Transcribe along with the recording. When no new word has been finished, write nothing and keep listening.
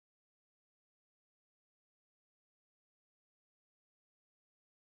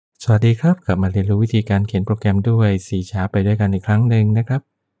สวัสดีครับกลับมาเรียนรู้วิธีการเขียนโปรแกรมด้วย C# ไปด้วยกันอีกครั้งหนึ่งนะครับ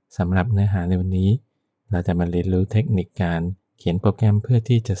สำหรับเนื้อหาในวันนี้เราจะมาเรียนรู้เทคนิคการเขียนโปรแกรมเพื่อ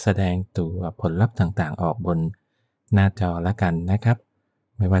ที่จะแสดงตัวผลลัพธ์ต่างๆออกบนหน้าจอละกันนะครับ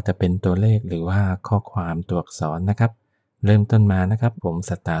ไม่ว่าจะเป็นตัวเลขหรือว่าข้อความตัวอักษรนะครับเริ่มต้นมานะครับผม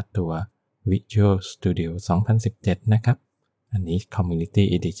สตาร์ทตัว Visual Studio 2017 นะครับอันนี้ Community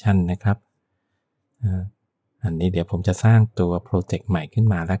Edition นะครับอันนี้เดี๋ยวผมจะสร้างตัวโปรเจกต์ใหม่ขึ้น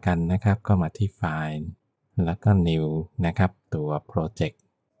มาแล้วกันนะครับก็มาที่ไฟล์แล้วก็ New นะครับตัวโปรเจกต์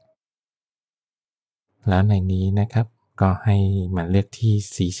แล้วในนี้นะครับก็ให้มาเลือกที่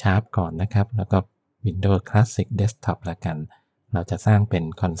C# ก่อนนะครับแล้วก็ Windows Classic Desktop แล้วกันเราจะสร้างเป็น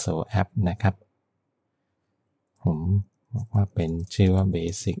Console App นะครับผมบอกว่าเป็นชื่อว่า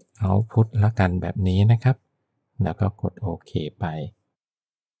Basic Output แล้วกันแบบนี้นะครับแล้วก็กดโอเคไป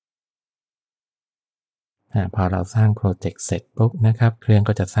พอเราสร้างโปรเจกต์เสร็จปุ๊บนะครับเครื่อง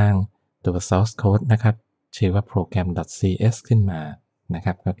ก็จะสร้างตัว source code นะครับชื่อว่า program.cs ขึ้นมานะค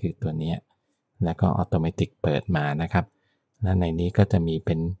รับก็คือตัวนี้แล้วก็ automatic เปิดมานะครับและในนี้ก็จะมีเ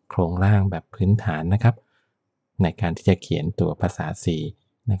ป็นโครงร่างแบบพื้นฐานนะครับในการที่จะเขียนตัวภาษา C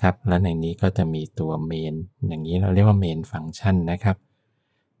นะครับและในนี้ก็จะมีตัว main อย่างนี้เราเรียกว่า main function นะครับ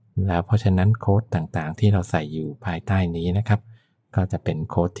แล้วเพราะฉะนั้นโค้ดต่างๆที่เราใส่อยู่ภายใต้นี้นะครับก็จะเป็น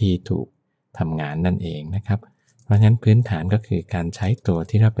โค้ดที่ถูกทำงานนั่นเองนะครับเพราะฉะนั้นพื้นฐานก็คือการใช้ตัว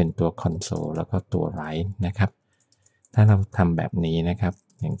ที่เราเป็นตัว console แล้วก็ตัว write นะครับถ้าเราทำแบบนี้นะครับ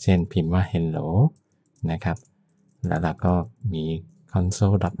อย่างเช่นพิมพ์ว่า hello นะครับแล้วเราก็มี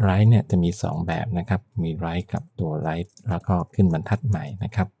Console.write เนี่ยจะมี2แบบนะครับมี write กับตัว write แล้วก็ขึ้นบรรทัดใหม่น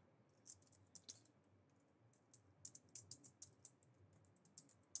ะครับ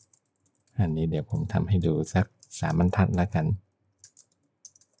อันนี้เดี๋ยวผมทำให้ดูสัก3บรรทัดแล้วกัน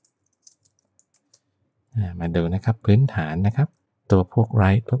มาดูนะครับพื้นฐานนะครับตัวพวก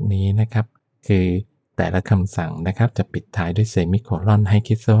write พวกนี้นะครับคือแต่ละคำสั่งนะครับจะปิดท้ายด้วยเซมิโคลอนให้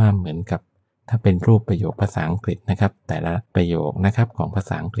คิดซะว่าเหมือนกับถ้าเป็นรูปประโยคภาษาอังกฤษนะครับแต่ละประโยคนะครับของภา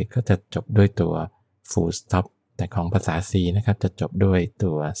ษาอังกฤษก็จะจบด้วยตัว full stop แต่ของภาษา C นะครับจะจบด้วย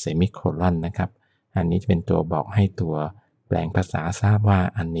ตัวเซมิโคลอนนะครับอันนี้จะเป็นตัวบอกให้ตัวแปลงภาษาทราบว่า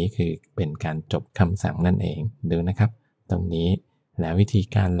อันนี้คือเป็นการจบคำสั่งนั่นเองดูนะครับตรงนี้แล้ววิธี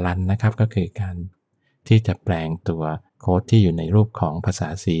การรันนะครับก็คือการที่จะแปลงตัวโค้ดที่อยู่ในรูปของภาษา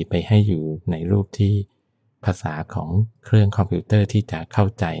C ไปให้อยู่ในรูปที่ภาษาของเครื่องคอมพิวเตอร์ที่จะเข้า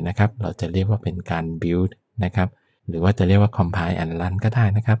ใจนะครับเราจะเรียกว่าเป็นการ build นะครับหรือว่าจะเรียกว่า compile and run ก็ได้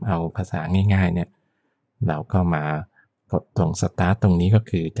นะครับเอาภาษาง่ายๆเนี่ยเราก็มากดตรง start ตรงนี้ก็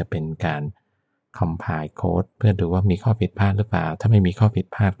คือจะเป็นการ compile code เพื่อดูว่ามีข้อผิดพลาดหรือเปล่าถ้าไม่มีข้อผิด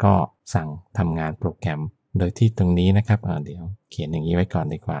พลาดก็สั่งทำงานโปรแกรมโดยที่ตรงนี้นะครับเดี๋ยวเขียนอย่างนี้ไว้ก่อน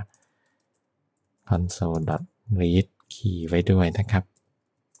ดีกว่า Console.read key ไว้ด้วยนะครับ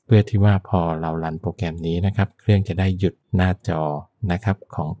เพื่อที่ว่าพอเรารันโปรแกรมนี้นะครับเครื่องจะได้หยุดหน้าจอนะครับ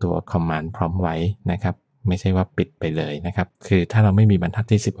ของตัว command prompt ไว้นะครับไม่ใช่ว่าปิดไปเลยนะครับคือถ้าเราไม่มีบรรทัด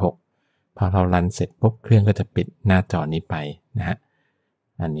ที่16พอเรารันเสร็จปุ๊บเครื่องก็จะปิดหน้าจอนี้ไปนะฮะ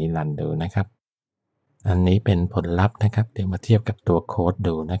อันนี้รันดูนะครับอันนี้เป็นผลลัพธ์นะครับเดี๋ยวมาเทียบกับตัวโค้ด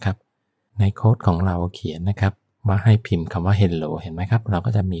ดูนะครับในโค้ดของเราเขียนนะครับว่าให้พิมพ์คำว่า hello เห็นไหมครับเราก็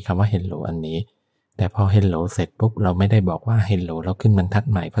จะมีคำว่า hello อันนี้แต่พอ hello เสร็จปุ๊บเราไม่ได้บอกว่า hello เราขึ้นบรรทัด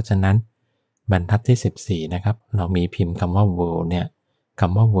ใหม่เพราะฉะนั้นบรรทัดที่14นะครับเรามีพิมพ์คำว่า world เนี่ยค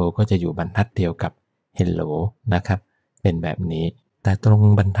ำว่า world ก็จะอยู่บรรทัดเดียวกับ hello นะครับเป็นแบบนี้แต่ตรง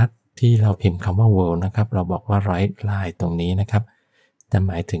บรรทัดที่เราพิมพ์คำว่า world นะครับเราบอกว่า write line ตรงนี้นะครับจะห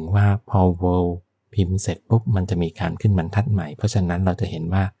มายถึงว่าพอ world พิมพ์เสร็จปุ๊บมันจะมีการขึ้นบรรทัดใหม่เพราะฉะนั้นเราจะเห็น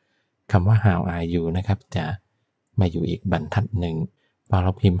ว่าคำว่า how are you นะครับจะมาอยู่อีกบรรทัดหนึ่งพอเร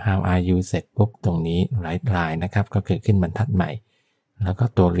าพิมพ์ how are you เสร็จปุ๊บตรงนี้ write line นะครับก็คือขึ้นบรรทัดใหม่แล้วก็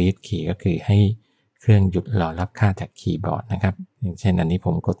ตัว read key ก็คือให้เครื่องหยุดรอรับค่าจากคีย์บอร์ดนะครับอย่างเช่นอันนี้ผ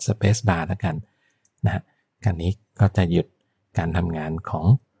มกด space bar แล้วกันนะการนี้ก็จะหยุดการทำงานของ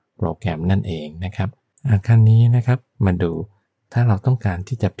โปรแกรมนั่นเองนะครับขั้นนี้นะครับมาดูถ้าเราต้องการ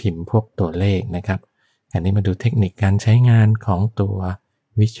ที่จะพิมพ์พวกตัวเลขนะครับอันนี้มาดูเทคนิคการใช้งานของตัว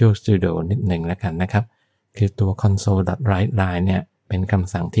Visual Studio นิดหนึ่งแล้วกันนะครับคือตัว Console.WriteLine เนี่ยเป็นค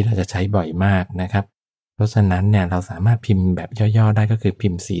ำสั่งที่เราจะใช้บ่อยมากนะครับเพราะฉะนั้นเนี่ยเราสามารถพิมพ์แบบย่อๆได้ก็คือพิ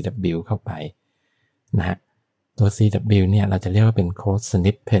มพ์ CW เข้าไปนะฮะตัว CW เนี่ยเราจะเรียกว่าเป็นโค้ด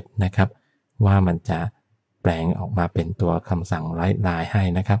snippet นะครับว่ามันจะแปลงออกมาเป็นตัวคำสั่ง WriteLine ให้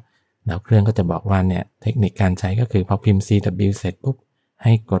นะครับแล้วเครื่องก็จะบอกว่าเนี่ยเทคนิคการใช้ก็คือพอพิมพ์ CW เสร็จปุ๊บใ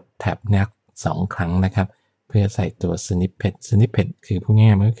ห้กดแท็บเนี่ย2 ครั้งนะครับเพื่อใส่ตัว snippet คือพูดง่า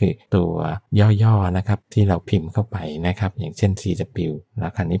ยๆมันก็คือตัวย่อๆนะครับที่เราพิมพ์เข้าไปนะครับอย่างเช่น CW แล้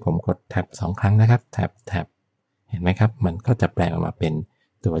วคราวนี้ผมกดแท็บ2 ครั้งนะครับแท็บเห็นไหมครับมันก็จะแปลงออกมาเป็น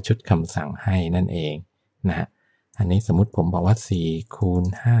ตัวชุดคำสั่งให้นั่นเองนะฮะอันนี้สมมุติผมบอกว่า4คูณ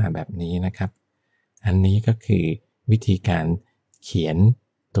5แบบนี้นะครับอันนี้ก็คือวิธีการเขียน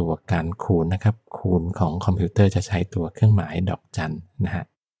ตัวการคูณนะครับคูณของคอมพิวเตอร์จะใช้ตัวเครื่องหมายดอกจันนะฮะ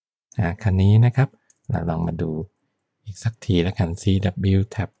คันนี้นะครับเราลองมาดูอีกสักทีแล้วกัน CW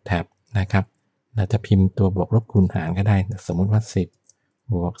tab นะครับเราจะพิมพ์ตัวบวกลบคูณหารก็ได้สมมุติว่า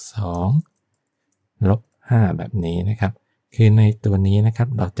10บวก2ลบ5แบบนี้นะครับคือในตัวนี้นะครับ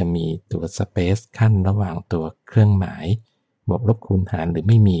เราจะมีตัวสเปซขั้นระหว่างตัวเครื่องหมายบวกลบคูณหารหรือ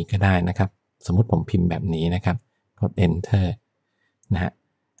ไม่มีก็ได้นะครับสมมุติผมพิมพ์แบบนี้นะครับกด enter นะฮะ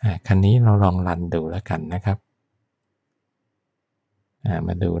คันนี้เราลองรันดูแล้วกันนะครับม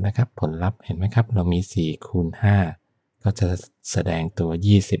าดูนะครับผลลัพธ์เห็นไหมครับเรามี4คูณ5ก็จะแสดงตัว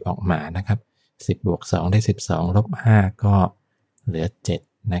20ออกมานะครับ10บวก2ได้12ลบ5ก็เหลือ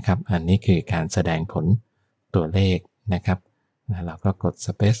7นะครับอันนี้คือการแสดงผลตัวเลขนะครับเราก็กด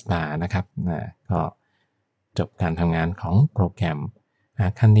Space Bar นะครับก็จบการทำงานของโปรแกรม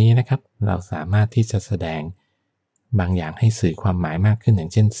คันนี้นะครับเราสามารถที่จะแสดงบางอย่างให้สื่อความหมายมากขึ้นอย่า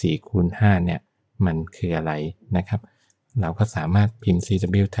งเช่น4คูณ5เนี่ยมันคืออะไรนะครับเราก็สามารถพิมพ์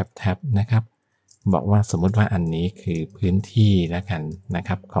CW tab นะครับบอกว่าสมมุติว่าอันนี้คือพื้นที่แล้วกันนะค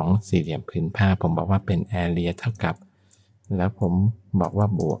รับของสี่เหลี่ยมผืนผ้าผมบอกว่าเป็น area เท่ากับแล้วผมบอกว่า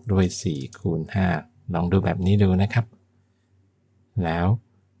บวกด้วย4คูณ5ลองดูแบบนี้ดูนะครับแล้ว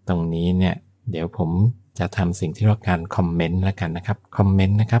ตรงนี้เนี่ยเดี๋ยวผมจะทำสิ่งที่เรียกว่าการคอมเมนต์แล้วกันนะครับคอมเมน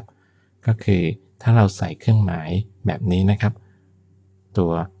ต์นะครับก็คือถ้าเราใส่เครื่องหมายแบบนี้นะครับตั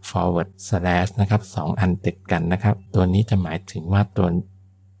ว forward slash นะครับ2อันติดกันนะครับตัวนี้จะหมายถึงว่าตัว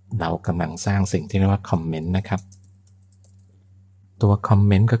เรากำลังสร้างสิ่งที่เรียกว่าคอมเมนต์นะครับตัวคอมเ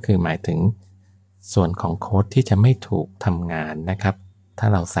มนต์ก็คือหมายถึงส่วนของโค้ดที่จะไม่ถูกทำงานนะครับถ้า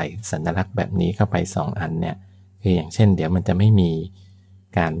เราใส่สัญลักษณ์แบบนี้เข้าไป2อันเนี่ยคืออย่างเช่นเดี๋ยวมันจะไม่มี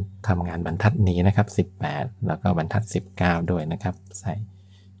การทำงานบรรทัดนี้นะครับ18แล้วก็บรรทัด19ด้วยนะครับใส่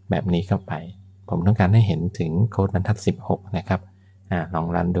แบบนี้เข้าไปผมต้องการให้เห็นถึงโค้ดบรรทัด16นะครับลอง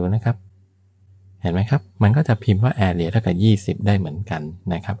รันดูนะครับเห็นไหมครับมันก็จะพิมพ์ว่า area เท่ากับ20ได้เหมือนกัน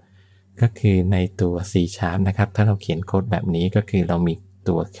นะครับก็คือในตัว C# นะครับถ้าเราเขียนโค้ดแบบนี้ก็คือเรามี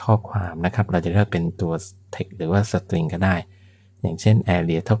ตัวข้อความนะครับเราจะเรียกเป็นตัว text หรือว่า string ก็ได้อย่างเช่น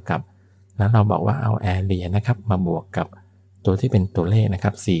area เท่ากับแล้วเราบอกว่าเอา area นะครับมาบวกกับตัวที่เป็นตัวเลขนะค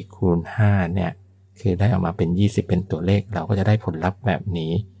รับ4คูณ5เนี่ยคือได้ออกมาเป็น20เป็นตัวเลขเราก็จะได้ผลลัพธ์แบบ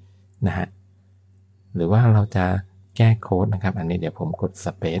นี้นะฮะหรือว่าเราจะแก้โค้ดนะครับอันนี้เดี๋ยวผมกด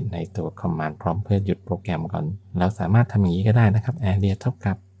Space ในตัว Command Prompt เพื่อหยุดโปรแกรมก่อนเราสามารถทำอย่างนี้ก็ได้นะครับ area เท่า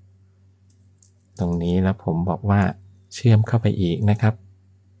กับตรงนี้แล้วผมบอกว่าเชื่อมเข้าไปอีกนะครับ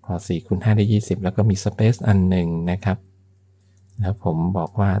พอ4คูณ5ได้20แล้วก็มี Space อันหนึ่งนะครับแล้วผมบอ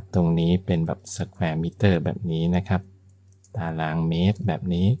กว่าตรงนี้เป็นแบบ Square Meter แบบนี้นะครับตารางเมตรแบบ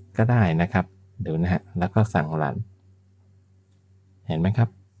นี้ก็ได้นะครับดูนะฮะแล้วก็สั่งรันเห็นไหมครับ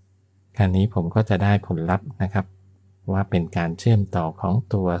คราวนี้ผมก็จะได้ผลลัพธ์นะครับว่าเป็นการเชื่อมต่อของ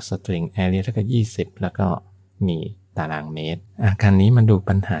ตัว string area เท่ากับ20แล้วก็มีตารางเมตรคราวนี้มาดู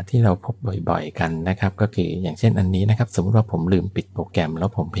ปัญหาที่เราพบบ่อยๆกันนะครับก็คืออย่างเช่นอันนี้นะครับสมมติว่าผมลืมปิดโปรแกรมแล้ว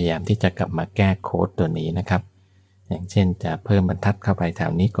ผมพยายามที่จะกลับมาแก้โค้ดตัวนี้นะครับอย่างเช่นจะเพิ่มบรรทัดเข้าไปแถ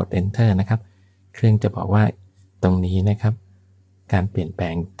วนี้กด enter นะครับเครื่องจะบอกว่าตรงนี้นะครับการเปลี่ยนแปล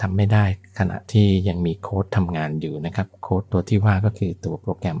งทำไม่ได้ขณะที่ยังมีโค้ดทำงานอยู่นะครับโค้ดตัวที่ว่าก็คือตัวโป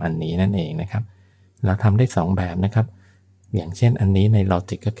รแกรมอันนี้นั่นเองนะครับเราทำได้2แบบนะครับอย่างเช่นอันนี้ใน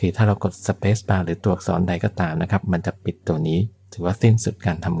Logic ก็คือถ้าเรากด Space Bar หรือตัวอักษรใดก็ตามนะครับมันจะปิดตัวนี้ถือว่าสิ้นสุดก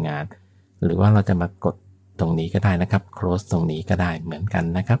ารทำงานหรือว่าเราจะมากดตรงนี้ก็ได้นะครับ Close ตรงนี้ก็ได้เหมือนกัน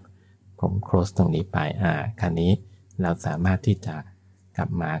นะครับผม Close ตรงนี้ไปคราวนี้เราสามารถที่จะกลับ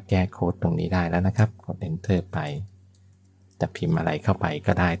มาแก้โค้ดตรงนี้ได้แล้วนะครับกด Enter ไปจะพิมพ์อะไรเข้าไป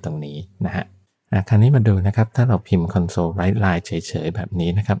ก็ได้ตรงนี้นะฮะคราวนี้มาดูนะครับถ้าเราพิมพ์ Console.WriteLine เฉยๆแบบนี้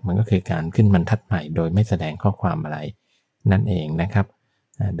นะครับมันก็คือการขึ้นบรรทัดใหม่โดยไม่แสดงข้อความอะไรนั่นเองนะครับ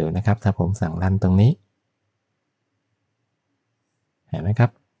ดูนะครับถ้าผมสั่งรันตรงนี้เห็นไหมครั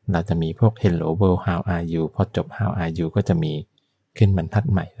บเราจะมีพวก Hello World How are you พอจบ How are you ก็จะมีขึ้นบรรทัด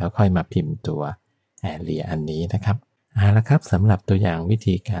ใหม่แล้วค่อยมาพิมพ์ตัว area อันนี้นะครับแล้วครับสำหรับตัวอย่างวิ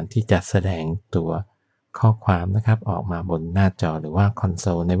ธีการที่จะแสดงตัวข้อความนะครับออกมาบนหน้าจอหรือว่าคอนโซ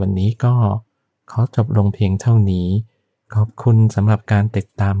ลในวันนี้ก็ขอจบลงเพียงเท่านี้ขอบคุณสำหรับการติด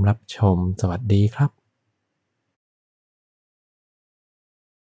ตามรับชมสวัสดีครับ